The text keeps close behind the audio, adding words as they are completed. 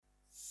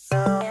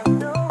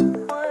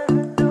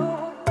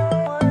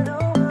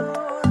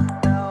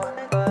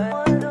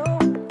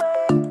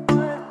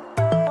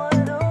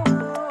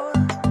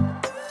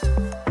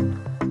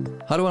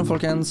Hallo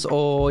folkens,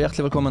 og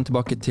hjertelig velkommen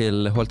tilbake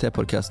til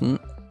HLT-podcasten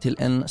til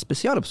en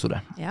spesialepisode.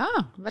 Ja,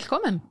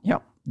 velkommen. Ja,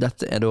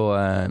 dette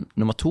da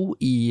nummer 2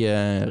 i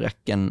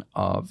rekken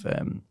av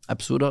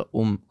episoder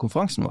om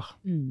konferansen vår,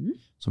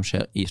 som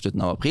skjer i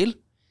slutten av april.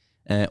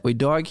 Og i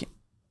dag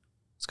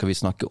skal vi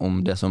snakke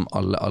om det som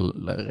alle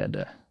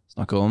allerede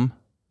snakker om.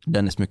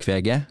 Denis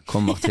Mukwege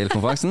kommer til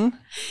konferansen.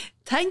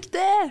 Tenk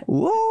det!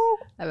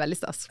 Wow! Det veldig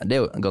stas. Det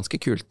jo ganske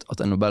kult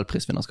at en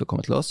Nobelprisvinner skal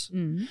komme til oss.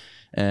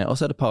 Og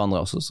så det et par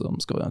andre også som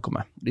skal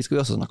komme. De skal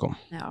vi også snakke om.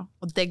 Ja,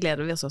 og det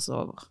gleder vi oss også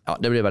over. Ja,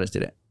 det blir veldig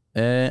stilig.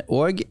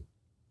 Og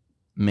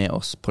med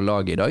oss på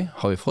laget i dag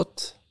har vi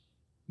fått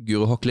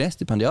Guro Hockley,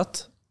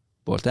 stipendiat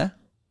på HLT.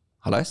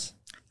 Hallais.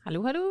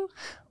 Hallo, hallo.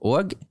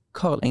 Og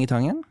Karl Inge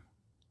Tangen,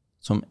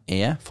 som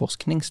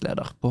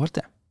forskningsleder på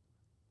HLT.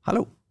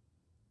 Hallo.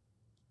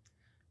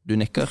 Du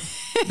nikker.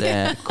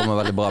 Det kommer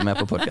veldig bra med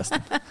på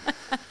podcasten.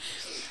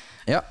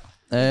 Ja.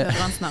 Hører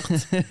han snart.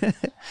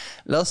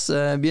 La oss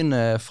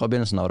begynne fra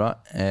begynnelsen av da.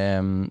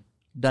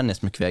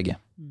 Denis Mukwege.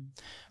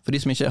 For de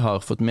som ikke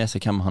har fått med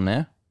seg hvem han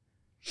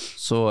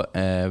så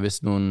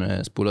hvis noen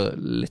spoler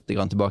litt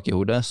grann tilbake i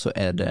hodet, så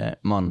det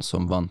mannen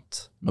som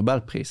vant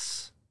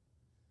Nobelpris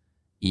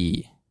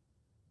i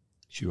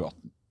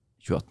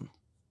 2018.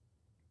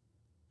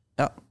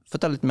 Ja,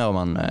 fortell litt mer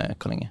om han,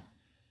 Karl Inge.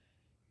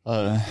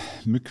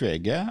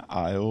 Mukwege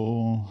jo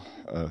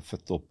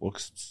født og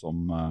oppvokst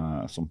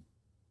som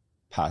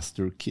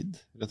pastor kid,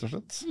 rett og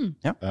slett.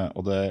 Ja.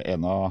 Og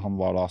han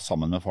var da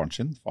sammen med faren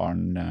sin.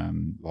 Faren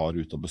var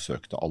ute og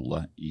besøkte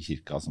alle i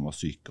kirka som var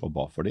syke og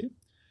ba for dem.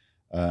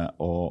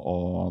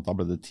 Og da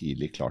ble det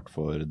tidlig klart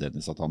for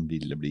Denis at han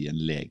ville bli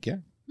en lege.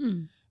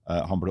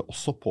 Han ble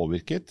også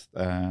påvirket,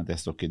 det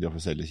står ikke i de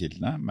offisielle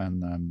kildene,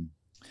 men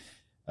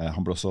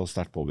han ble også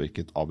sterkt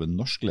påvirket av en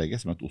norsk lege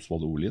som het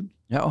Osvald Olien.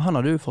 Ja, og han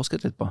har du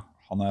forsket litt på.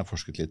 Han har jeg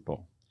forsket litt på.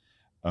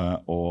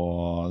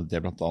 Og det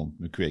blant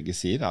annet Mukwege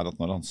sier at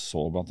når han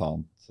så blant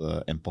annet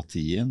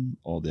empatien,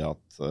 og det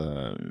at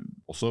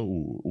også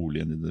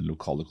Olien i den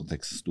lokale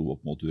konteksten sto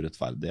opp mot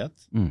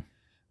urettferdighet,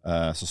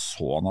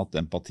 så han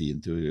at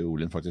empatien til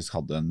Olien faktisk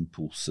hadde en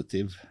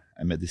positiv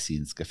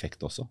medisinsk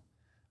effekt også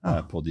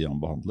på de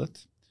han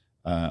behandlet.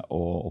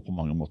 Og på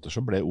mange måter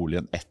så ble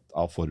Olien et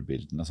av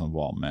forbildene som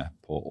var med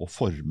på å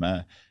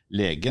forme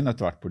legen,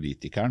 etter hvert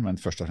politikeren, men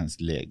først og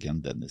fremst legen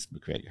Denis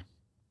Mukwege.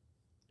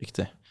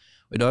 Riktig.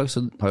 Og i dag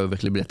så har jo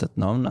virkelig blitt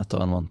et navn etter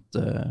han vant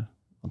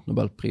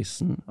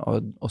Nobelprisen,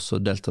 og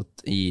også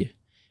deltatt i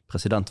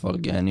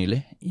presidentvalget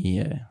nylig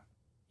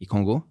i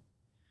Kongo.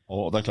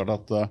 Og det klart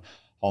at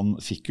han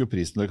fikk jo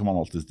prisen, det kan man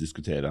alltid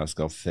diskutere,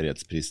 skal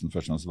fredsprisen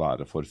først og fremst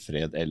være for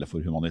fred eller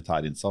for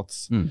humanitær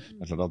innsats.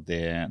 Det klart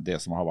at det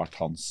som har vært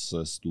hans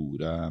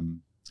store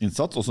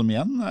innsats, og som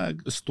igjen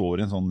står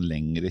i en sånn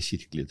lengre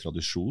kirkelig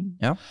tradisjon.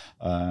 Ja.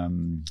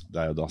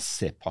 Det jo da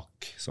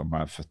Sepak, som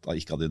født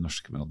ikke av de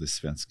norske, men av de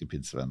svenske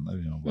pinsevennene,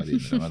 vi må bare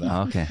innrømme det.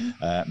 Okay.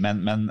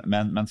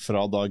 Men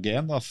fra dag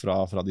 1,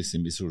 fra disse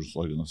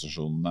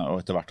misjonsorganisasjonene,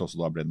 og etter hvert også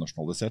da ble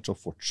nasjonalisert, så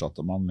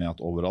fortsatte man med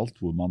at overalt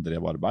hvor man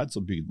drev arbeid,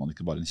 så bygde man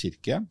ikke bare en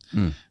kirke,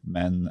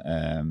 men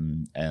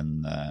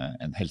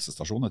en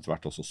helsestasjon, etter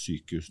hvert også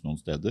sykehus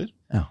noen steder,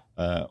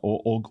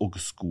 og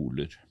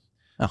skoler.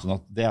 Ja. Sånn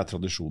at det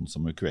tradisjonen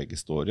som Mukwege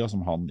står i, og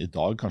som han i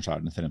dag kanskje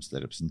den fremste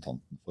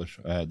representanten for.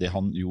 Det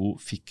han jo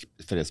fikk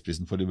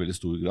fredsprisen for i veldig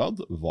stor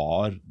grad,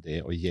 var det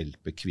å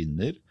hjelpe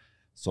kvinner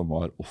som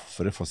var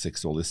ofre for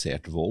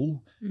seksualisert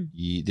vold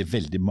i de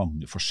veldig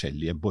mange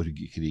forskjellige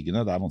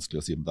borgerkrigene. Det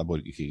vanskelig å si om det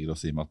borgerkriger, og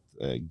si om at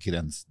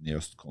grensen i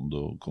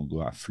Øst-Kongo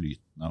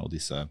flytende, og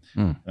disse,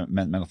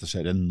 men at det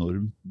skjer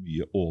enormt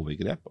mye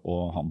overgrep,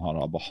 og han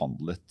har da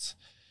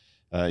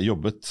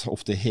jobbet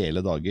ofte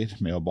hele dager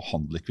med å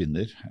behandle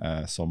kvinner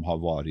som har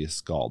varige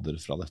skader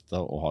fra dette,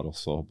 og har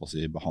også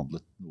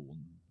behandlet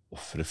noen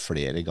ofre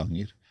flere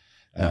ganger.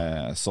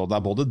 Så det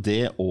både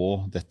det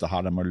og dette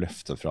her, det med å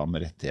løfte fram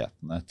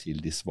rettighetene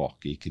til de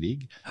svake i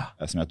krig,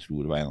 som jeg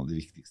tror var en av de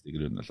viktigste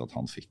grunnene til at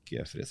han fikk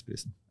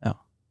fredsprisen. Ja.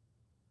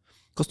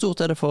 Hvor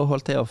stort det for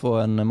HLT å få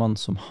en mann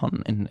som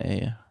han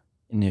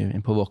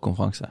inn på vår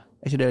konferanse?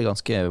 Ikke det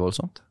ganske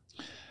voldsomt?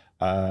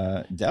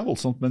 Det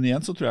voldsomt, men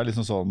igjen så tror jeg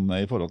liksom sånn,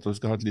 i forhold til at vi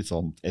skal ha et litt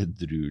sånn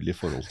edruelig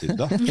forhold til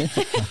det.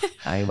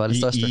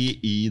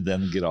 I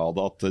den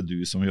grad at du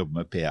som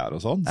jobber med PR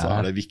og sånn,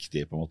 så det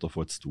viktig på en måte å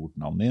få et stort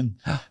navn inn.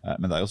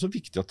 Men det også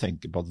viktig å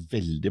tenke på at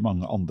veldig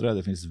mange andre,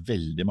 det finnes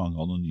veldig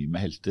mange anonyme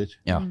helter,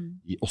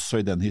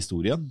 også i den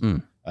historien.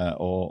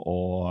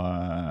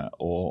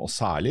 Og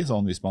særlig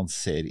sånn, hvis man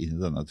ser inn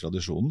i denne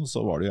tradisjonen,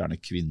 så var det gjerne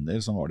kvinner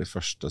som var de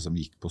første som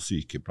gikk på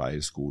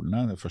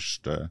sykepleierskolene, den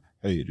første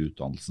høyere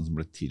utdannelsen som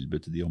ble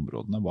tilbudt i de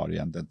områdene var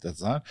igjen dette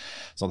her.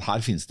 Så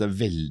her finnes det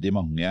veldig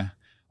mange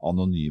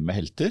anonyme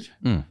helter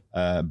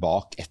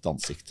bak ett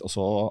ansikt. Og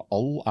så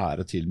all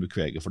ære til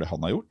Mukwege for det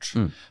han har gjort.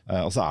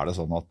 Og så det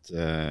sånn at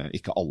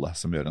ikke alle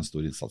som gjør en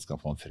stor innsats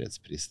kan få en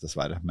fredspris,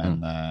 dessverre. Men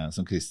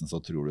som kristen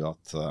så tror du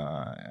at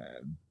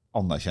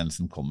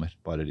anerkjennelsen kommer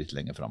bare litt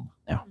lenger frem.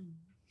 Ja.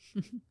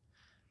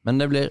 Men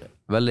det blir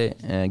veldig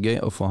gøy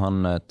å få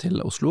han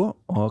til Oslo,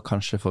 og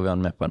kanskje får vi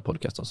han med på en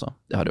podcast også.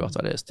 Det hadde jo vært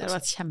veldig stas. Det hadde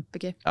vært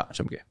kjempegøy. Ja,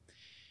 kjempegøy.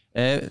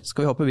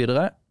 Skal vi hoppe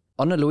videre?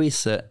 Anne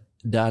Louise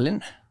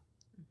Dæhlin,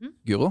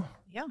 Guro.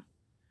 Ja.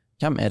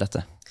 Hvem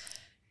dette?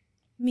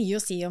 Mye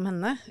å si om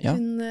henne. Ja.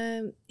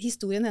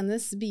 Historien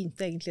hennes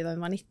begynte egentlig da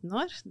hun var 19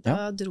 år. Da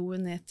dro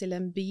hun ned til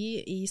en by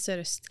i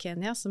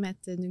Sørøst-Kenya som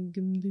heter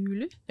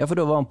Ngumbulu. Ja, for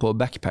da var hun på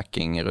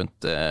backpacking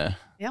rundt...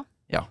 Ja,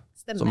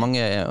 stemmer. Så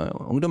mange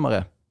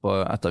ungdommer på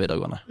etter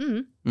videregående.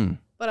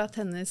 Bare at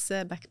hennes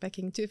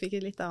backpacking-tur fikk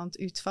et litt annet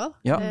utfall.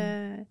 Ja.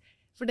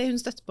 For det hun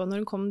støtte på når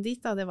hun kom dit,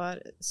 da, det var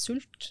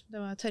sult. Det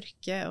var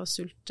tørke og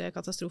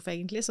sultkatastrofe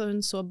egentlig. Så hun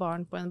så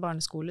barn på en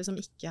barneskole som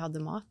ikke hadde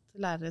mat.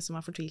 Lærere som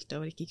var fortvilte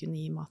over ikke kunne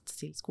gi mat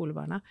til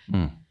skolebarna.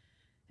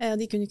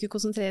 De kunne ikke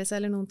konsentrere seg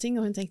eller noen ting,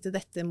 og hun tenkte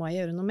dette må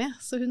jeg gjøre noe med.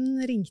 Så hun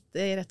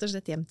ringte rett og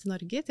slett hjem til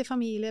Norge, til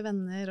familie,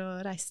 venner,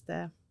 og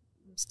reiste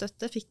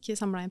støtte, fikk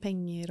samlet inn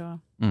penger.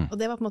 Og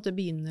det var på en måte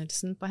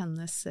begynnelsen på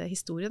hennes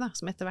historie, da,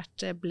 som etter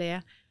hvert ble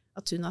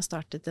at hun har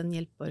startet en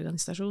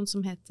hjelpeorganisasjon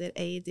som heter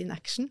Aid in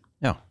Action.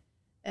 Ja.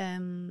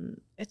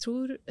 Jeg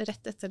tror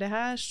rett etter det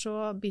her så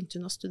begynte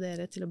hun å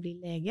studere til å bli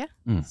lege.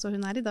 Så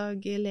hun i dag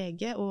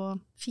lege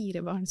og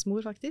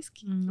 4-barnsmor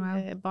faktisk. Wow.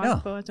 Jeg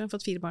tror hun har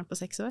fått 4 barn på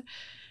 6 år.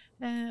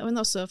 Og hun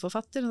også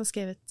forfatter. Hun har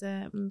skrevet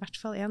i hvert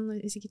fall 1,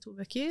 hvis ikke 2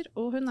 bøker.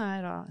 Og hun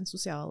da en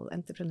sosial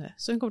entreprenør.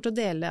 Så hun kommer til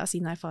å dele av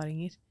sine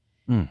erfaringer.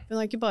 Hun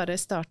har ikke bare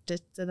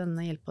startet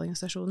denne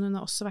hjelpeorganisasjonen, hun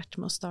har også vært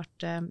med å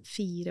starte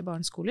 4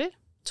 barneskoler.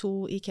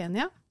 2 i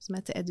Kenya, som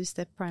heter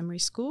EduStep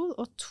Primary School,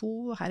 og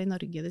 2 her i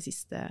Norge det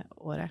siste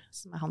året,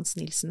 som Hans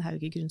Nilsen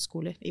Hauge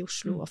grunnskoler i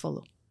Oslo og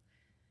Follo.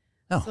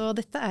 Ja. Så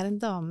dette en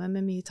dame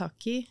med mye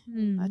tak i,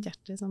 et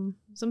hjerte som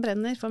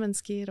brenner for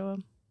mennesker,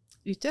 og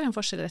utgjør en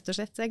forskjell rett og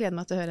slett. Jeg gleder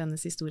meg til å høre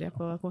hennes historie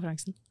på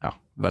konferansen. Ja,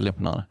 veldig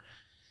imponerende.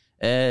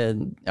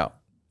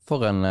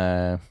 For en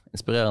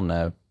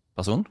inspirerende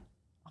person.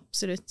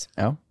 Absolutt.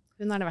 Ja.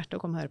 Hun det verdt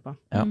å komme og høre på.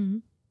 Ja.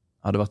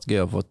 Hadde vært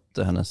gøy å få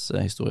hennes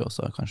historie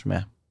også, kanskje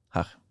med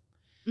her.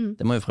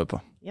 Det må vi prøve på.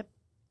 Yep.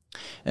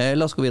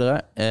 La oss gå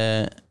videre.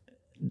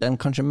 Den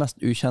kanskje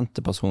mest ukjente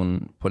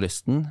personen på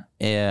listen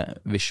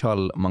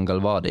Vishal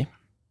Mangalwadi,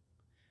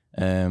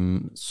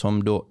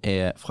 som da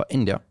fra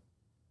India.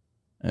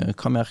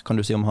 Hva mer kan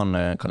du si om han,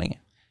 Karl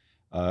Inge?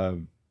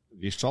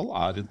 Vishal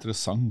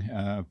interessant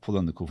på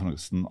denne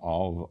konferansen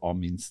av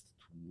minst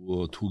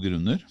to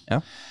grunner. Ja.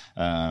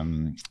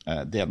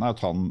 Det ene at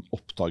han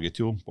oppdaget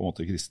jo på en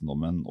måte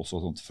kristendommen også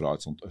fra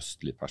et sånt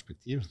østlig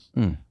perspektiv.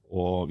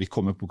 Og vi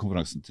kommer på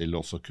konferansen til å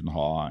også kunne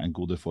ha en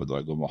god del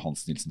foredrag om hva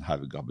Hans Nilsen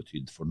Hauge har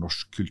betydd for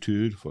norsk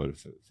kultur, for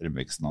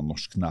fremveksten av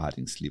norsk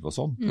næringsliv og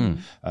sånn.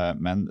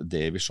 Men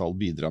det Vishal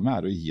bidrar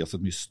med å gi oss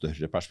et mye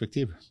større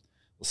perspektiv,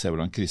 og se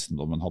hvordan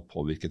kristendommen har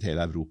påvirket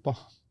hele Europa.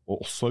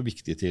 Og også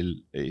viktig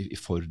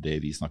for det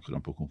vi snakker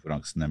om på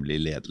konferansen, nemlig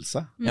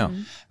ledelse.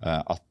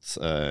 At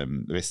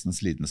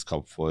Vestens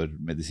lidenskap for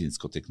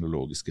medisinske og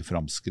teknologiske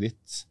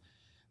framskritt,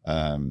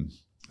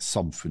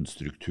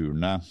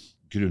 samfunnsstrukturene,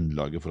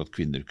 grunnlaget for at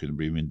kvinner kunne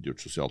bli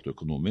myndiggjort sosialt og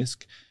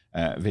økonomisk,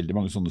 veldig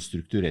mange sånne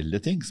strukturelle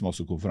ting som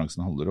også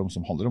konferansen handler om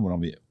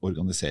hvordan vi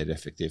organiserer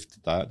effektivt.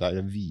 Der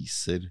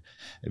viser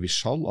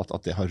Vishal at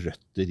det har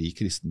røtter i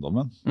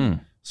kristendommen.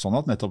 Sånn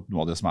at nettopp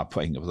noe av det som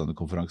poenget på denne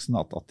konferansen,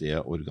 at det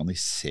å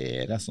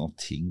organisere sånn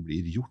at ting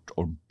blir gjort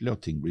ordentlig,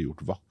 og ting blir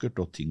gjort vakkert,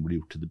 og ting blir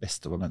gjort til det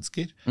beste for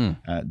mennesker,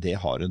 det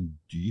har en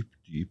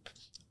dyp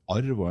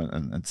arv og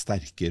en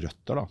sterke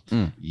røtter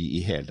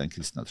i hele den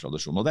kristne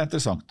tradisjonen. Og det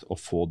interessant å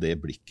få det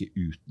blikket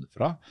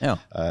utenfra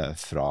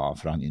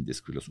fra en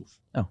indisk filosof.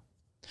 Ja.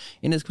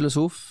 Indisk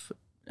filosof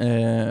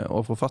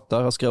og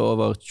forfatter har skrevet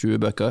over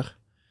 20 bøker.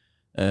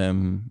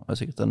 Det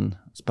sikkert en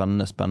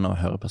spennende å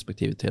høre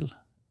perspektivet til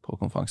på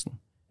konferansen.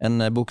 En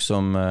bok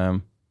som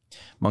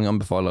mange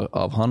anbefaler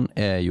av han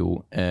jo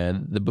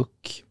The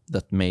Book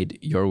That Made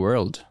Your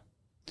World,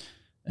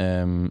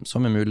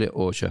 som mulig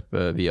å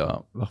kjøpe via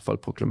i hvert fall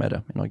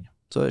Proklamedia i Norge.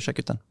 Så sjekk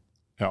ut den.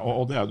 Ja,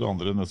 og det det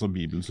andre, nesten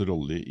Bibelens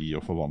rolle i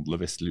å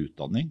forvandle vestlig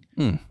utdanning,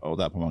 og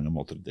det på mange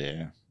måter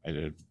det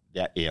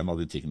en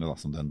av de tingene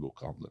som den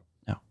boka handler om.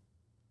 Ja.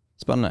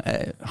 Spennende.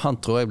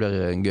 Han tror jeg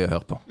blir gøy å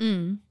høre på.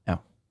 Ja.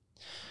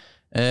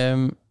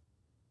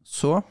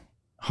 Så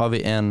har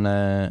vi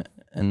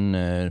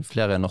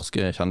flere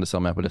norske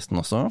kjendiser med på listen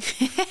også.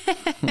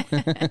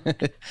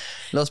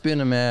 La oss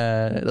begynne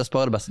med, la oss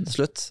spare det beste til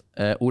slutt.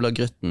 Ola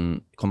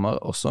Grytten kommer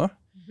også.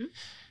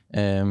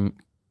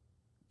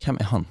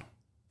 Hvem han?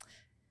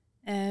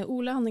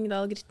 Ola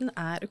Hanningdal Grytten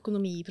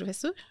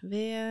økonomiprofessor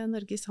ved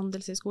Norges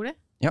handelshøyskole.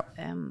 Ja.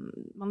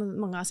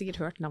 Mange har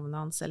sikkert hørt navnet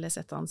hans eller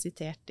sett han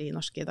sitert i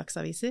norske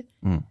dagsaviser.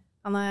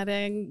 Han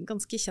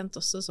ganske kjent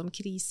også som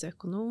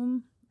kriseøkonom.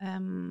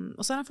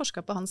 Og så har han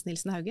forsket på Hans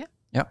Nilsen Hauge.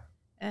 Ja.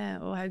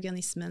 Og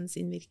haugianismens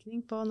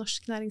innvirkning på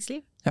norsk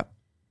næringsliv. Ja.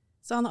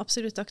 Så han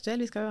absolutt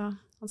aktuell. Vi skal jo ha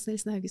Hans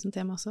Nilsen Hauge som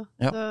tema også.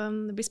 Ja. Så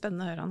det blir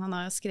spennende å høre han. Han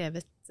har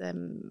skrevet,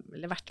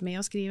 eller vært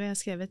med å skrive,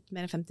 skrevet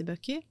mer enn 50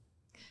 bøker.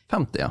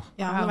 50, ja.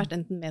 Ja, han har vært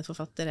enten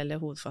medforfatter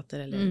eller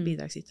hovedfatter eller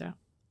bidragsyter.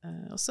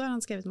 Og så har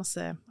han skrevet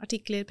masse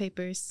artikler,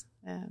 papers,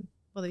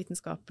 både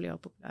vitenskapelig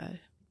og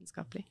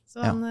populærvitenskapelig.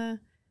 Så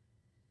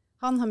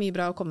han har mye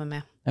bra å komme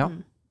med. Ja,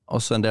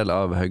 også en del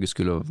av Hauge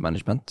School of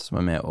Management, som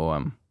med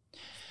og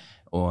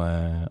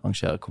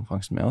arrangerer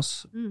konferansen med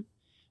oss.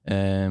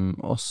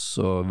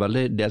 Også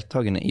veldig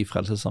deltagende i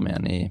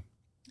Frelsesarmeen i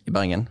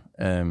Bergen,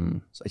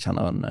 så jeg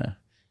kjenner han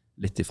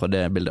litt ifra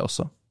det bildet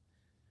også.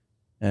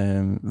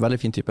 Veldig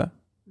fin type.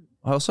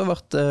 Har også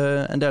vært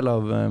en del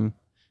av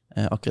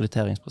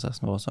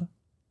akkrediteringsprosessen vår også.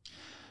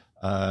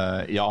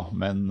 Ja,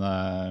 men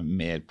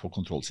mer på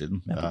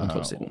kontrollsiden.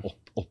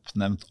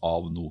 Oppnevnt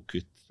av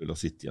NOKUT til å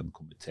sitte i en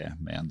komité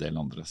med en del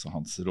andre, så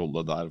hans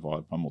rolle der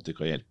var på en måte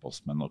ikke å hjelpe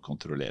oss, men å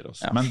kontrollere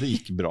oss. Men det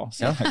gikk bra, så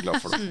jeg er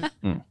glad for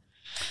det.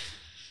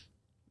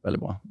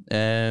 Veldig bra.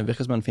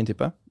 Virker som en fin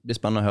type. Det blir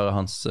spennende å høre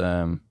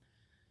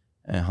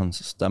hans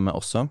stemme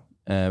også.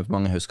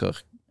 Mange husker,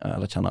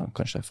 eller kjenner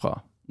kanskje fra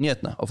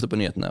nyhetene, ofte på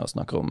nyhetene, og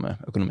snakker om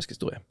økonomisk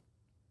historie.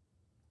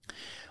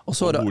 Og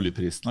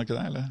boligprisen, er ikke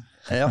det, eller?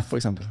 Ja, for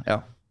eksempel,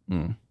 ja.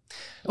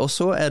 Og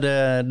så er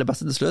det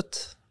beste til slutt.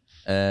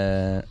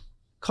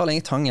 Karl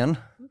Inge Tangen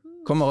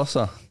kommer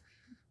også.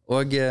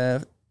 Og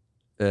jeg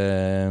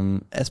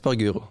spør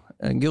Guro.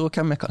 Guro,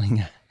 hvem er Karl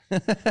Inge?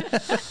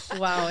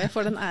 Wow, jeg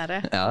får den ære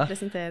å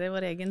presentere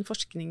vår egen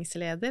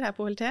forskningsleder her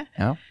på HLT.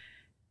 Ja.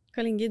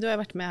 Karl Inge, du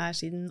har vært med her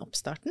siden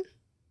oppstarten.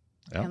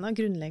 En av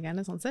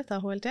grunnleggerne sånn sett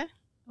av HLT.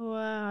 Og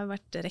har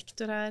vært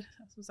rektor her,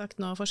 som sagt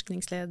nå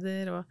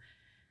forskningsleder, og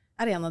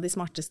er en av de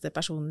smarteste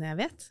personene jeg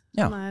vet.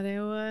 Han er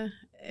jo,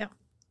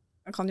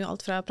 han kan jo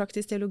alt fra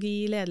praktisk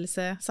teologi,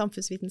 ledelse,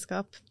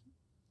 samfunnsvitenskap.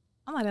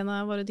 Han er en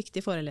av våre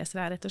dyktige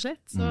forelesere her, rett og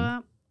slett. Så,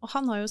 og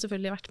han har jo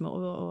selvfølgelig vært med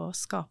å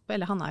skape,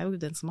 eller han er jo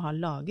den som har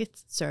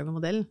laget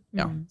servermodellen,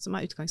 som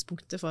er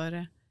utgangspunktet for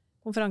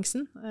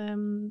konferansen,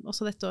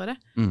 også dette året.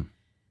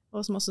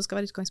 Og som også skal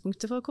være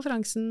utgangspunktet for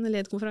konferansen,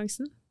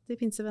 ledkonferansen til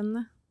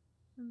pinsevennene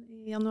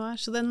i januar.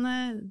 Så den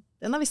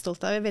er vi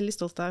stolt av. Jeg er veldig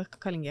stolt av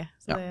Karl Inge.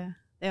 Så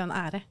det er jo en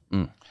ære.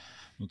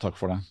 Takk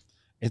for det.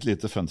 Et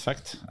lite fun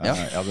fact.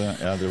 Jeg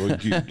drev og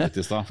googlet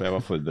i sted, for jeg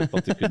var forberedt på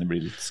at det kunne bli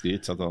litt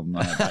skryt. Så det er en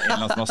eller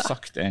annen som har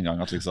sagt en gang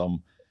at liksom,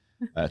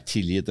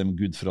 tilgi dem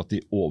Gud for at de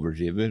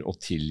overdriver, og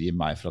tilgi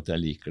meg for at jeg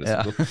liker det så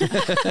godt.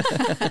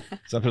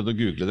 Så jeg prøvde å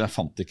google det, jeg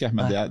fant det ikke,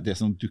 men det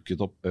som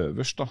dukket opp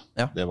øverst da,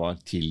 det var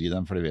tilgi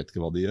dem, for de vet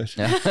ikke hva de gjør.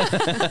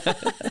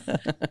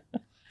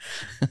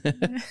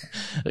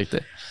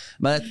 Riktig.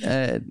 Men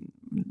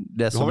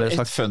det som du har ble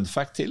sagt... et fun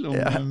fact til om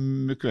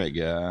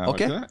Mukwege,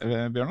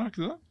 Bjørn, er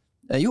ikke det?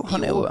 Jo,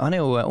 han er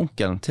jo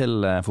onkelen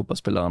til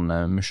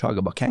fotballspilleren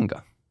Mukwege Bakenga.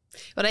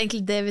 Og det er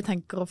egentlig det vi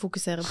tenker å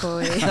fokusere på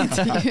i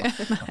intervjuet.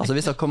 Altså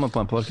hvis han kommer på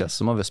en podcast,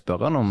 så må vi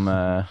spørre han om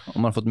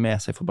han har fått med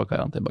seg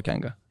fotballkarrieren til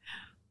Bakenga.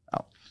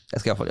 Ja,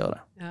 jeg skal i hvert fall gjøre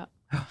det.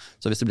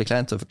 Så hvis det blir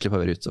kleint, så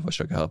klipper vi det ut, så får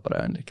jeg ikke høre på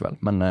det likevel.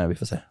 Men vi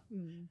får se.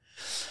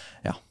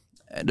 Ja.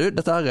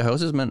 Dette her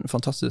høres ut som en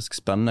fantastisk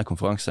spennende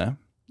konferanse.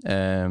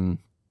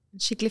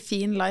 Skikkelig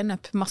fin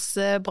line-up,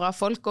 masse bra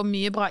folk og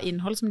mye bra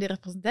innhold som de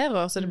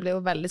representerer, så det blir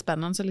jo veldig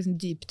spennende å liksom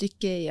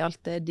dypdykke i alt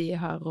det de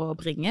har å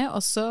bringe, og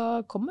så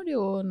kommer det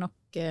jo nok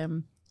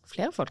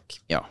flere folk.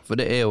 Ja, for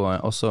det er jo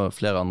også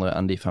flere andre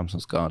enn de 5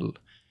 som skal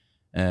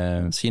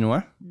si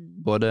noe,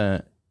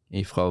 både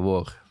fra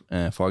vår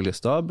faglige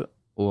stab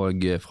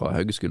og fra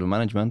Hauge School of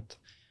Management,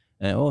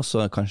 og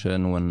så kanskje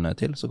noen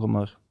til som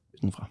kommer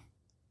utenfra.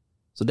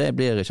 Så det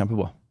blir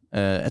kjempebra.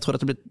 Jeg tror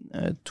dette blir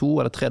 2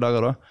 eller 3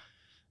 dager da,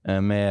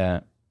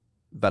 med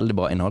veldig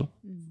bra innhold.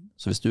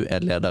 Så hvis du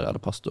er leder eller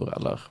pastor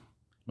eller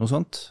noe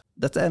sånt,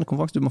 dette er en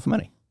konferanse du må få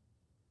med deg.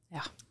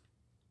 Ja.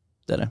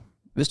 Det er det.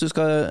 Hvis du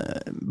skal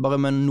bare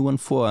med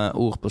noen få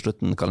ord på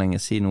slutten, Karl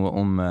Inge, si noe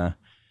om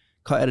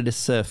hva er det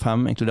disse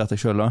 5, inkludert deg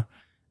selv da,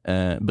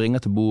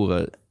 bringer til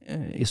bordet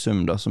i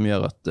sum da, som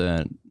gjør at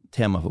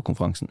temaet for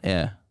konferansen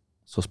er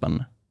så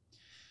spennende?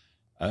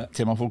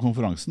 Temaet for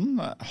konferansen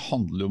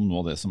handler om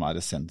noe av det som er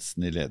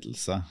essensen i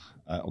ledelse,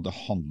 og det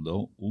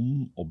handler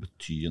om å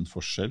bety en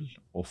forskjell,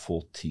 og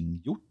få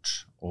ting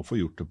gjort, og få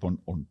gjort det på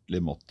en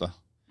ordentlig måte.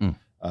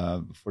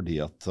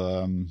 Fordi at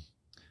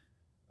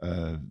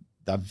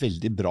det er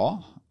veldig bra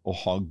å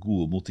ha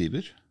gode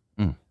motiver,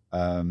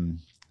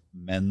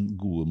 men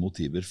gode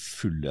motiver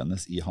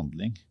fullendes i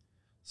handling,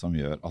 som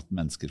gjør at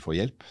mennesker får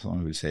hjelp, som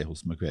vi vil se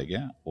hos Mukwege,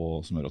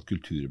 og som gjør at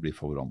kulturer blir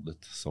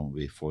forvandlet, som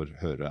vi får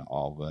høre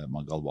av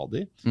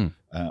Mangalwadi,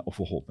 og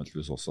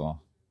forhåpentligvis også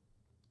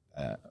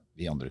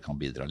vi andre kan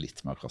bidra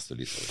litt med å kaste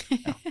lys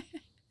over. Ja.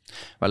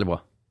 Veldig bra.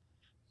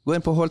 Gå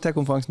inn på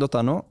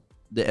HLT-konferansen.no.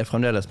 Det er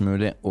fremdeles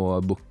mulig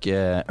å booke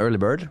Early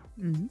Bird.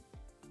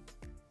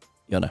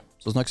 Gjør det.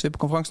 Så snakkes vi på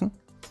konferansen.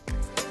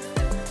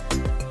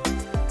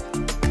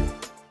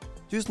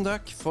 Tusen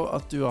takk for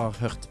at du har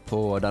hørt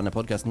på denne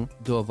podcasten.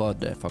 Da var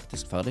det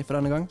faktisk ferdig for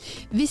denne gang.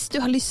 Hvis du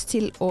har lyst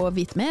til å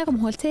vite mer om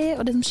HLT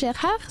og det som skjer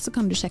her, så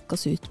kan du sjekke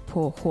oss ut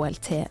på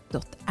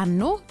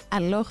hlt.no,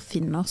 eller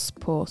finne oss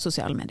på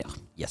sosiale medier.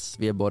 Yes,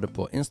 vi er både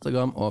på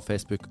Instagram og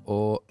Facebook,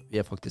 og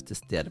vi er faktisk til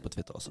stede på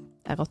Twitter også.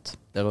 Det er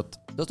rått.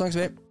 Da snakkes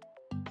vi.